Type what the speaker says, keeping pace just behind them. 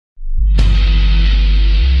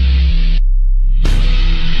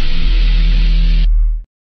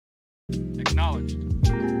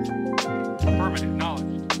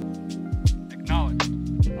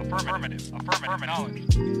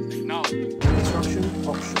Affirmative. Acknowledged. Construction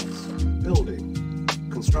options. Building.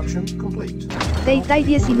 Construction complete. Teitai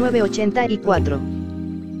 1984.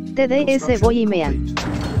 TDS voy y mea.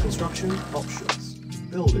 Construction options.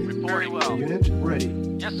 Building. Reporting well. Unit ready.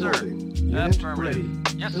 Yes, sir. Building. Unit ready.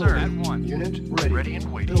 Yes, Building. sir. At once. Unit ready. Ready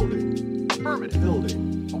and waiting. Building. Affirmative.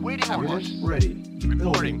 Building. Awaiting Unit orders. ready.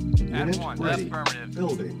 Reporting. Building. At Unit once. ready. Affirmative.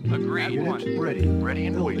 Building. Agreed. Unit ready. Ready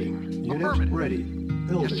and Building. waiting. Unit Affirmative. ready.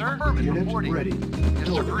 Building. Yes, sir. Affirmative. Unit Reporting. ready. Yes, sir.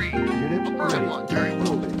 Building. Agreed. Unit Affirmative. ready. Very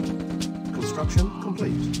well. Building. Construction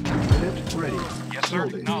complete. Unit ready. Yes, sir.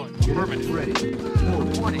 Building. Acknowledged. Unit Affirmative. ready. Building.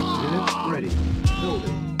 Reporting. Unit ready.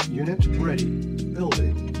 Building. Unit ready.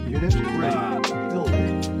 Building. Unit ready.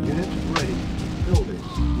 Building. Unit ready. Building.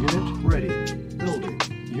 Unit ready. Building.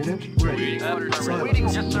 Unit ready. Waiting orders. Silence Waiting.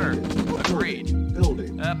 Yes, sir. needed. Agreed.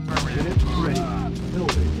 Building. Affirmative. Unit ready.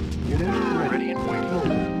 Building. Unit ready. Ready and waiting.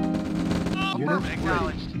 Building. Unit Affirmative. ready.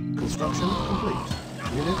 Acknowledged. Construction complete.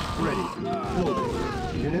 Unit ready.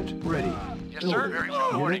 Building. Unit ready. Yes, sir. Building. Very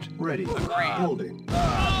well. Unit ready. Agreed. Building.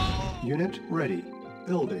 Unit ready.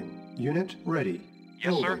 Building. Unit ready. Yes,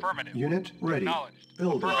 sir. Building. Affirmative. Unit ready. Acknowledged.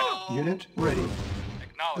 Building. Affirmative. Unit ready.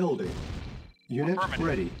 Acknowledged. Building. Unit Affirmative.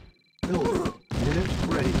 ready. Building. Unit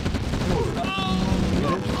ready. Building.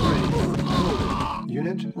 Unit ready. Building.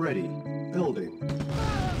 Unit ready. Building.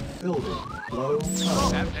 Building. Low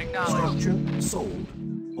power. Acknowledged. Structure sold.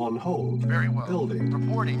 On hold. Very well. Building.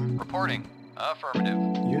 Reporting. Reporting. Affirmative.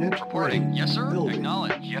 Unit Reporting. ready. Yes, sir. Building.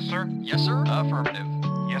 Acknowledged. Yes, sir. Yes, sir. Affirmative.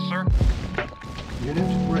 Yes, sir.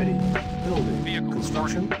 Unit ready. Building. Vehicle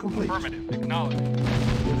Construction reporting. complete. Affirmative. Acknowledged.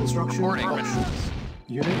 Construction Reporting. options.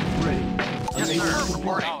 Unit ready. Yes, Unable sir. to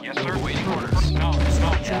Reporting. comply. Yes, sir. Waiting orders. Acknowledged.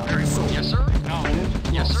 Very well. Yes, sir. Acknowledged.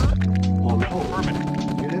 Unit Yes, lost. sir. On hold.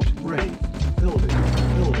 Affirmative. Unit ready. Building.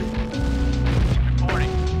 Building.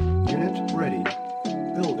 Reporting. Unit ready.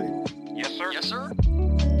 Building. Yes, sir. Yes, sir.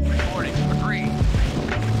 Reporting. Agreed.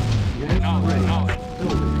 Unit Acknowledged. ready. Acknowledged.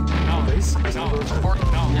 Building. Acknowledged. Base is under Acknowledged. attack. Reporting.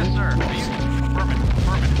 Acknowledged. Yes, sir. Unit Vehicle. lost. Affirmative.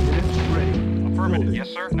 Affirmative. Unit ready. Affirmative. Building. Yes,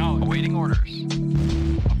 sir. Acknowledged. Awaiting orders.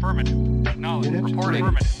 Affirmative. Acknowledged. Unit Reporting.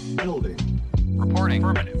 ready. Affirmative. Building. Reporting.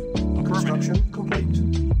 Affirmative. Affirmative. Construction complete.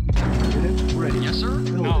 Unit ready. Yes, sir.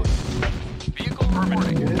 Building. Acknowledged. Vehicle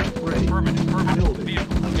reporting. Unit ready. Affirmative. Affirmative. Building.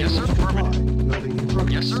 Vehicle. Yes, sir. Unable to comply. Affirmative. Building in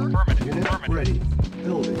progress. Yes, sir. Affirmative. Unit Affirmative. ready.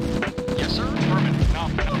 Building. Yes, sir. Affirmative. No.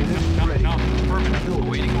 No. Unit No. ready. No. Affirmative. Building.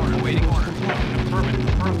 Awaiting order. Awaiting order. Comply. Affirmative.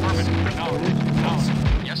 Affirmative. Acknowledged. Unit lost.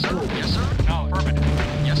 Acknowledged. Yes, sir. Yes, sir. No. Affirmative.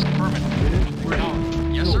 Yes. Affirmative. Unit ready.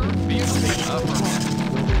 Acknowledged. Yes, sir. Vehicle.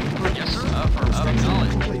 Affirmative. Yes, sir. Affirmative.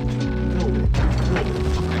 Acknowledged. Complete. Building. Building.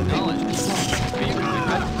 Acknowledged. Vehicle.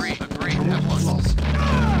 Agree. Agree. At once. Lost.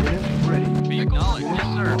 Unit ready. Be acknowledged. Yes,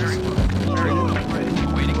 sir. Very well. Very well. Unit ready.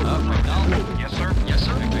 Awaiting. Acknowledged. Yes, sir. Yes,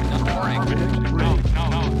 sir. Reporting. Unit No. ready. No.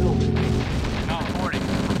 No. Building. No. Reporting.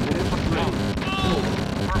 Unit No. ready. Building.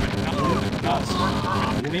 Affirmative. No. No.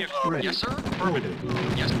 Affirmative. Unit Vehicle. ready. Yes, sir. Building.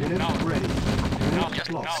 Affirmative. Yes. Unit No. ready. No. Unit Yes.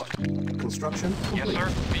 lost. No. Construction complete. Yes, sir.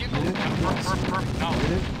 Vehicle. Unit lost. No.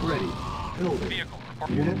 Unit ready. Building. Vehicle.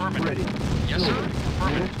 Unit Affirmative. ready. Yes, sir. Building.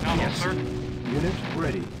 Affirmative. Unit No. Yes, lost. sir. Unit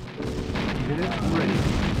ready. Unit ready.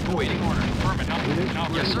 Awaiting order. Affirmative. Unit No.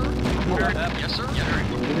 Yes, ready. sir. Building. Yes, sir. Yes, sir.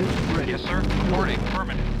 Unit ready. Yes, sir. Reporting.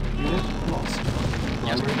 Affirmative. Unit lost.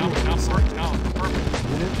 Yes, Primary no. building No. selected. No.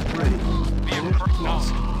 Affirmative. Unit ready. Vehicle. Unit No.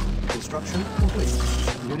 lost. Construction complete.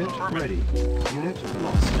 Unit ready. Unit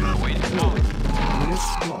lost. Awaiting. No. Building. Unit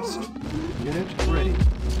lost. Unit ready.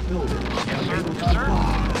 Building. Yes, sir. Unable to Yes, sir.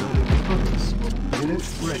 comply. Building in progress. Unit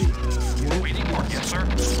ready. Unit Waiting order. lost. Yes, sir.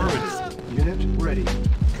 Affirmative. Building. Unit ready.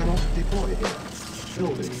 Cannot deploy here.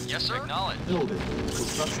 Building. Yes, sir. Acknowledged. Building.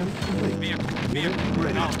 Construction complete. Vehicle. Unit Vehicle.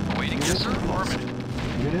 ready. No. Awaiting. Unit Yes, sir. lost.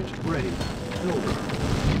 Affirmative. Unit ready. Building.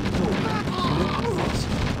 Building. Unit lost.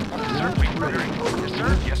 Yes, sir. Unit ready. Yes, sir.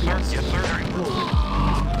 Yes, sir. Yes, sir. Building.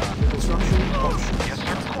 Construction options. Yes,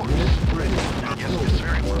 sir. Of course. Unit ready. Yes, yes,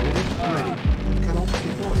 very well. Unit ready. Cannot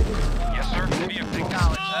deploy here. Yes, sir. Unit Vehicle. lost.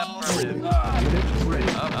 Acknowledged. Building. Affirmative. Unit ready.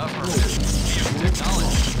 Affirmative. Vehicle. Unit Acknowledged.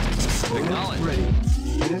 lost. Unit Acknowledged. ready.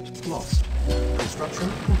 Unit lost.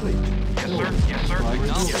 Construction complete. Yes, sir. Building. Yes, sir. Primary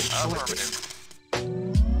Acknowledged. building selected. Affirmative.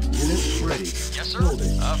 Unit ready. Yes, sir.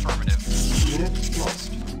 Building. Affirmative. Unit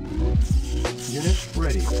lost. Unit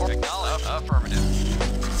ready. Acknowledged. Affirmative.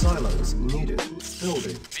 Silos needed.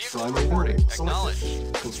 Building. Vehicle Primary reporting. building selected.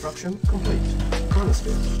 Acknowledged. Construction complete.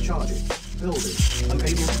 Chronosphere charging. Building.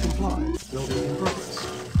 Unable to comply. Building in progress.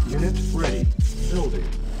 Unit ready. Building.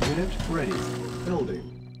 Unit ready. Building.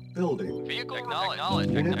 Building. Vehicle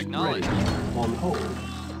acknowledged. Unit Acknowledged. ready. On hold.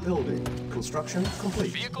 Building. Construction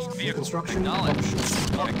complete. Vehicle. Construction Acknowledged.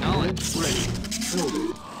 options. Acknowledged. Unit ready.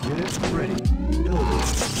 Building. Unit ready. Building.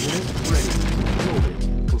 Unit ready.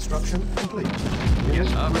 Building. Construction complete. Unit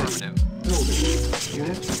Yes, ready. affirmative. Building.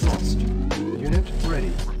 Unit lost. Unit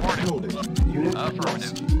ready. Reporting. Building. Unit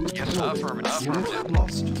Affirmative. lost. Yes, Building. affirmative. Unit Affirmative.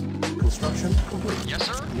 lost. Construction complete. Yes,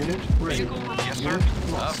 sir. Unit ready. Vehicle. Yes, sir.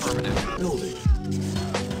 Unit lost. Affirmative. Building.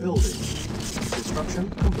 Building. Construction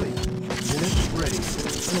complete. Unit ready.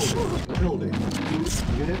 Building. Building.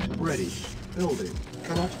 Unit ready. Building.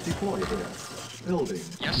 Cannot deploy here. Building.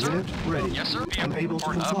 Yes, sir. Unit ready. Yes, sir. Vehicle Unable to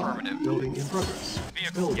report. comply. Affirmative. Building in progress.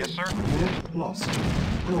 Vehicle. Building. Yes, sir. Unit lost.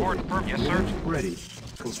 Report. Building. Yes, sir. Unit ready.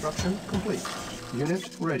 Construction complete. Unit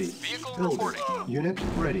ready. Vehicle Building. reporting. Unit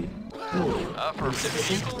ready. Building. Affirmative.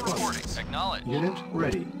 Insufficient Vehicle reporting. funds. Acknowledge. Unit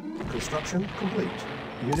ready. Construction complete.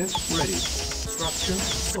 Unit ready. Structure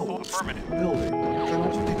sold. Affirmative. Building.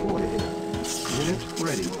 Cannot deploy here. Unit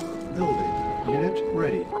ready. Building. Unit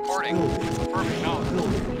ready. Reporting. Building. Affirmative.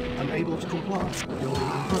 Building. Unable to comply. Building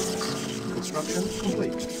in progress. Construction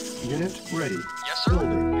complete. Unit ready. Yes, sir.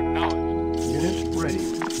 Building. Acknowledge. Unit ready.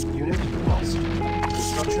 Unit lost.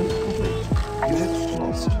 Construction complete. Unit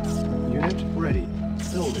lost. Unit ready.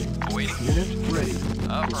 Building. Awaiting. Unit ready.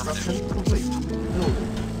 Affirmative. Construction complete. Building.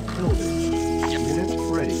 Building. Yep. Unit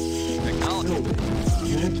ready. Acknowledge. Building.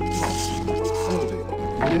 Unit lost. Building.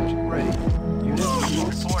 Unit ready. Unit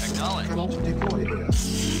lost. Report. Acknowledge. Cannot deploy here.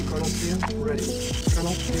 Chronosphere ready.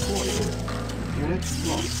 Cannot deploy here. Unit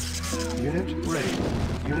lost. Unit ready.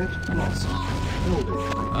 Unit lost. Building.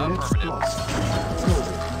 Unit Affirmative. lost.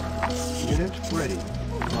 Building. Unit ready.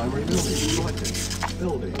 Primary building selected.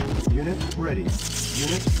 Building. Unit ready.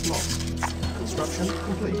 Unit lost. Construction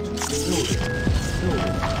complete. Building.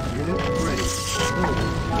 Building. Unit ready.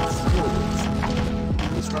 Building. Building.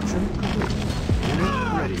 Construction complete. Unit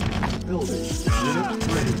ready. Building. Unit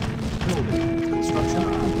ready. Building. Construction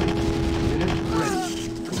complete. Unit ready.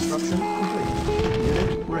 Construction complete.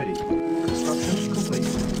 Unit ready. Construction complete.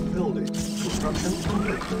 Building. Construction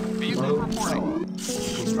complete. Vehicle Low reporting. power.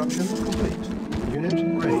 Construction complete. Unit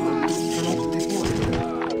ready. Cannot deploy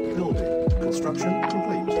here. Building. Construction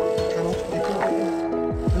complete. Cannot deploy here.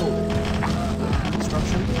 Building.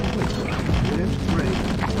 Construction complete. Unit ready.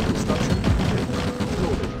 Construction complete.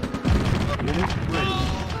 Building. Unit ready.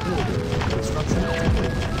 Building. Construction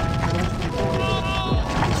complete. Cannot deploy here.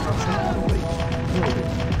 Construction complete. Building.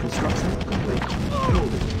 Construction complete.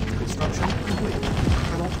 Building. Construction complete.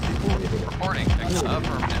 Cannot deploy here. Reporting. Building.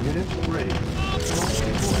 Affirmative. Unit ready. Cannot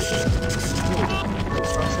deploy here. Building.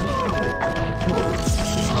 Construction complete. Building.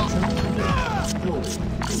 Construction complete. Building.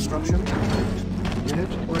 Construction complete.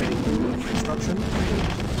 Unit ready. Construction complete.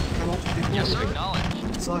 Cannot deploy Yes, sir. here. Acknowledge.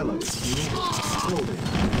 Silos needed. Building.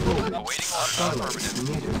 Building. Awaiting order. Silos Affirmative.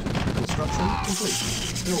 needed. Construction complete.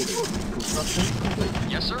 Building. Construction complete.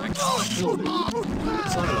 Yes, sir. Acknowledge. Building.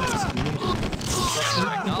 Silos needed. Yes, Construction sir.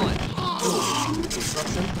 Acknowledge. Building.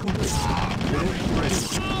 Construction complete. Unit ready.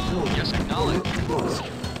 Building. Yes, acknowledge. Unit lost.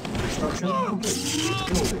 Construction complete.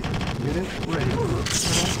 Building. Unit ready.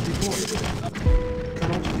 Cannot deploy here.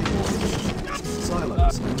 Cannot deploy here.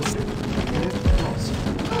 Silos needed. Unit lost.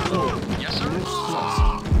 Building. Yes, sir. Unit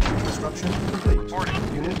lost. Construction complete.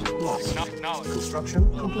 Reporting. Unit lost. Acknowledge. Construction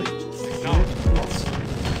complete. Unit lost.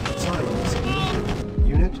 Silos needed.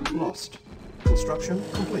 Unit lost. Construction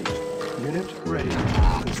complete. Unit ready.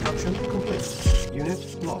 Construction complete.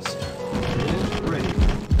 Unit lost. Unit ready.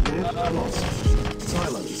 Unit lost.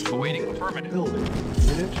 Silos Awaiting needed. affirmative. Building.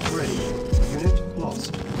 Unit ready. Unit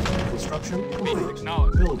lost. Construction complete.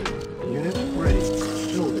 Acknowledged. Building. Unit ready.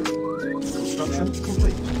 Building. Construction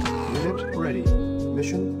complete. Unit ready.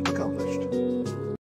 Mission